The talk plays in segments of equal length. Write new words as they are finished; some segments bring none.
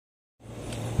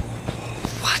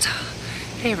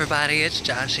Hey everybody, it's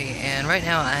Joshy, and right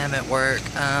now I am at work.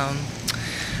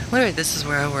 Literally, this is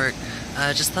where I work.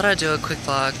 Just thought I'd do a quick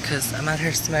vlog because I'm out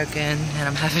here smoking and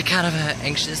I'm having kind of an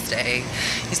anxious day.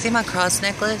 You see my cross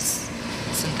necklace?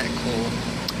 Isn't that cool?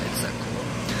 It's so cool.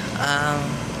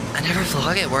 I never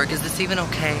vlog at work. Is this even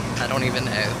okay? I don't even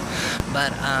know.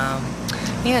 But,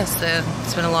 yeah, so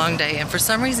it's been a long day, and for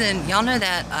some reason, y'all know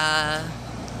that,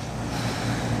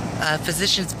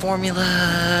 Physicians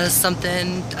Formula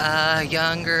something,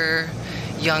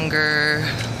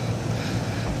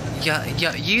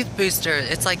 youth booster.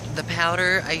 It's like the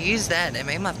powder. I used that and it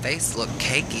made my face look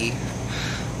cakey.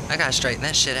 I gotta straighten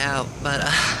that shit out. But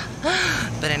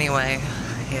anyway,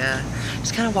 yeah,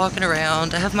 just kind of walking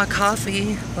around. I have my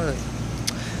coffee. Look,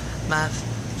 my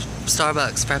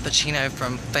Starbucks Frappuccino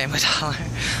from Family Dollar.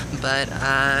 But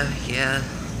yeah,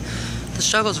 the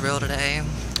struggle's real today.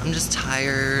 I'm just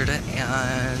tired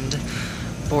and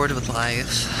bored with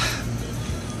life.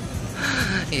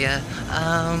 Yeah.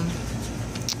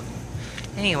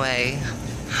 Anyway.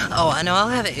 Oh, I know I'll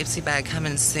have an Ipsy bag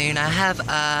coming soon. I have,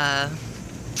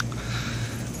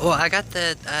 well, I got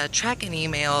the tracking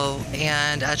email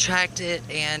and I tracked it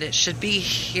and it should be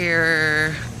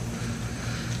here.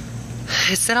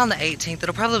 It's set on the 18th.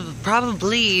 It'll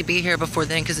probably be here before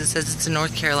then because it says it's in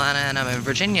North Carolina and I'm in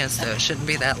Virginia, so it shouldn't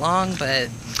be that long. But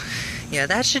yeah,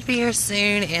 that should be here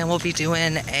soon, and we'll be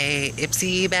doing a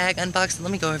Ipsy bag unboxing.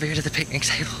 Let me go over here to the picnic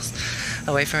tables,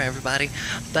 away from everybody.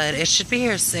 But it should be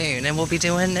here soon, and we'll be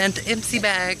doing an Ipsy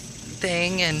bag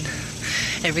thing and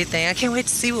everything. I can't wait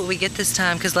to see what we get this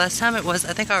time, because last time it was,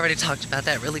 I think I already talked about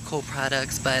that, really cool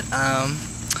products. But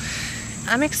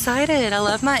I'm excited. I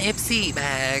love my Ipsy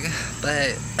bag,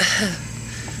 but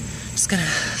just gonna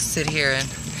sit here and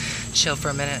chill for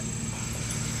a minute.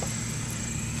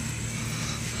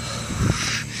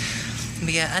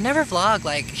 But yeah, I never vlog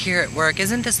like here at work.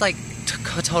 Isn't this like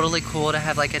totally cool to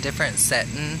have like a different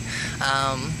setting?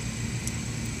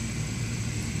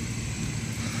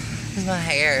 Here's my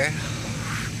hair,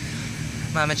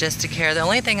 my majestic hair. The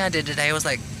only thing I did today was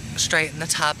like straighten the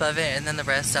top of it, and then the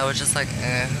rest I was just like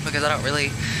because I don't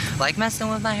really like messing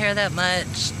with my hair that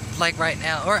much like right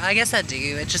now, or I guess I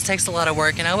do. It just takes a lot of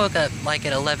work, and I woke up like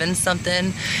at 11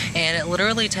 something, and it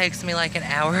literally takes me like an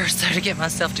hour or so to get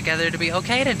myself together to be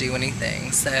okay to do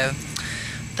anything. So,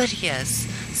 but yes,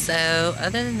 so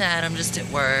other than that, I'm just at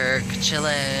work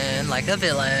chilling like a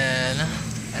villain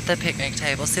at the picnic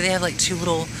table. See, they have like two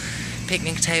little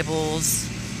picnic tables,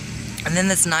 and then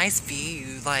this nice view.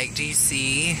 Like, do you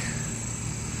see?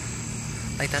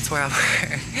 Like, that's where I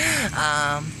work.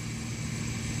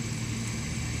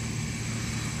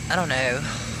 I don't know.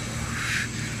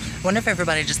 I wonder if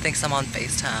everybody just thinks I'm on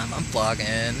FaceTime. I'm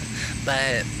vlogging.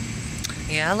 But,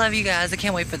 yeah, I love you guys. I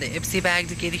can't wait for the Ipsy bag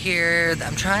to get here.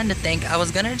 I'm trying to think. I was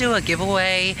going to do a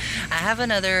giveaway. I have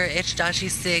another It's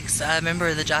Joshy 6 member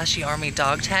of the Joshy Army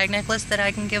dog tag necklace that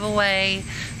I can give away.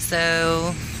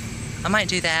 So, I might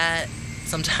do that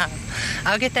sometime.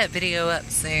 I'll get that video up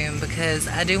soon because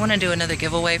I do want to do another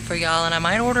giveaway for y'all, and I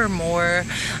might order more.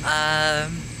 I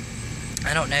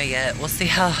don't know yet. We'll see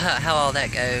how all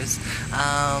that goes.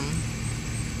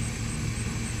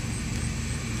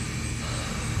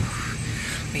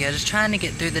 But yeah, just trying to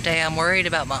get through the day. I'm worried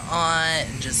about my aunt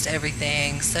and just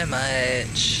everything so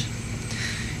much.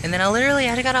 And then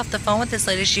I got off the phone with this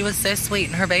lady. She was so sweet,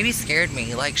 and her baby scared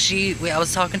me. Like, I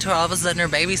was talking to her, all of a sudden her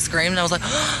baby screamed, and I was like,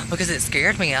 oh, because it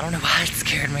scared me. I don't know why it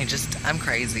scared me. Just, I'm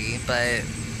crazy, but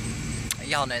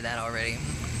y'all know that already.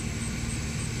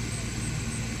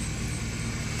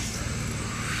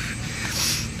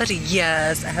 But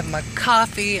yes, I have my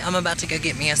coffee. I'm about to go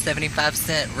get me a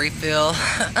 75-cent refill.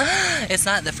 It's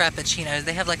not the Frappuccinos.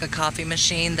 They have like a coffee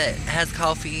machine that has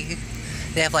coffee.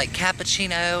 They have like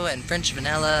cappuccino and French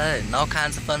vanilla and all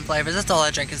kinds of fun flavors. That's all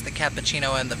I drink is the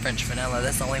cappuccino and the French vanilla.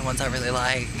 That's the only ones I really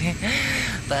like.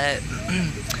 But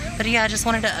yeah, I just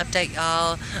wanted to update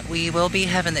y'all. We will be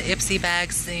having the Ipsy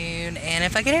bag soon. And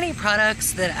if I get any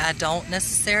products that I don't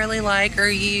necessarily like or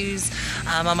use,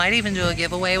 I might even do a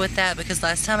giveaway with that, because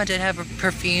last time I did have a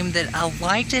perfume that I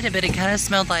liked it, but it kind of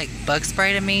smelled like bug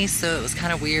spray to me, so it was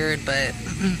kind of weird. But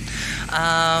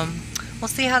we'll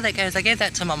see how that goes. I gave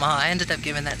that to my mom. I ended up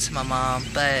giving that to my mom.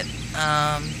 But,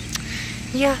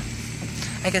 yeah.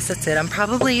 I guess that's it. I'm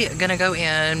probably gonna go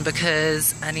in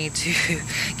because I need to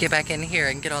get back in here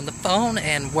and get on the phone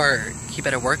and work. You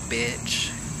better work,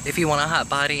 bitch. If you want a hot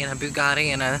body and a Bugatti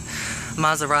and a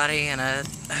Maserati and a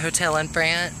hotel in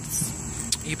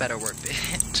France, you better work,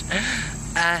 bitch.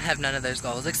 I have none of those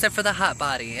goals except for the hot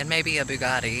body and maybe a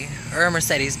Bugatti or a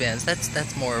Mercedes-Benz.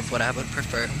 That's more of what I would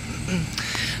prefer.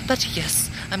 But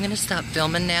yes, I'm gonna stop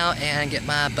filming now and get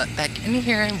my butt back in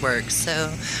here and work.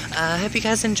 So I hope you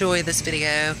guys enjoy this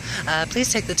video.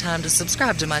 Please take the time to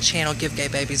subscribe to my channel, Give Gay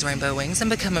Babies Rainbow Wings, and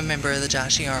become a member of the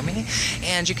Joshy Army.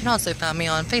 And you can also find me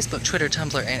on Facebook, Twitter,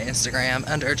 Tumblr, and Instagram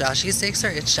under Joshy6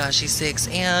 or It's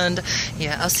Joshy6. And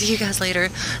yeah, I'll see you guys later.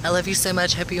 I love you so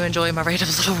much. Hope you enjoy my random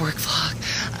little work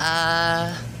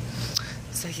vlog.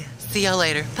 So yeah, see y'all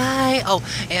later. Bye. Oh,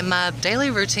 and my daily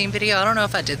routine video, I don't know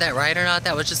if I did that right or not.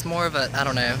 That was just more of a, I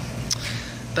don't know.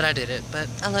 But I did it. But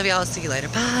I love y'all. See you later.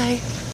 Bye.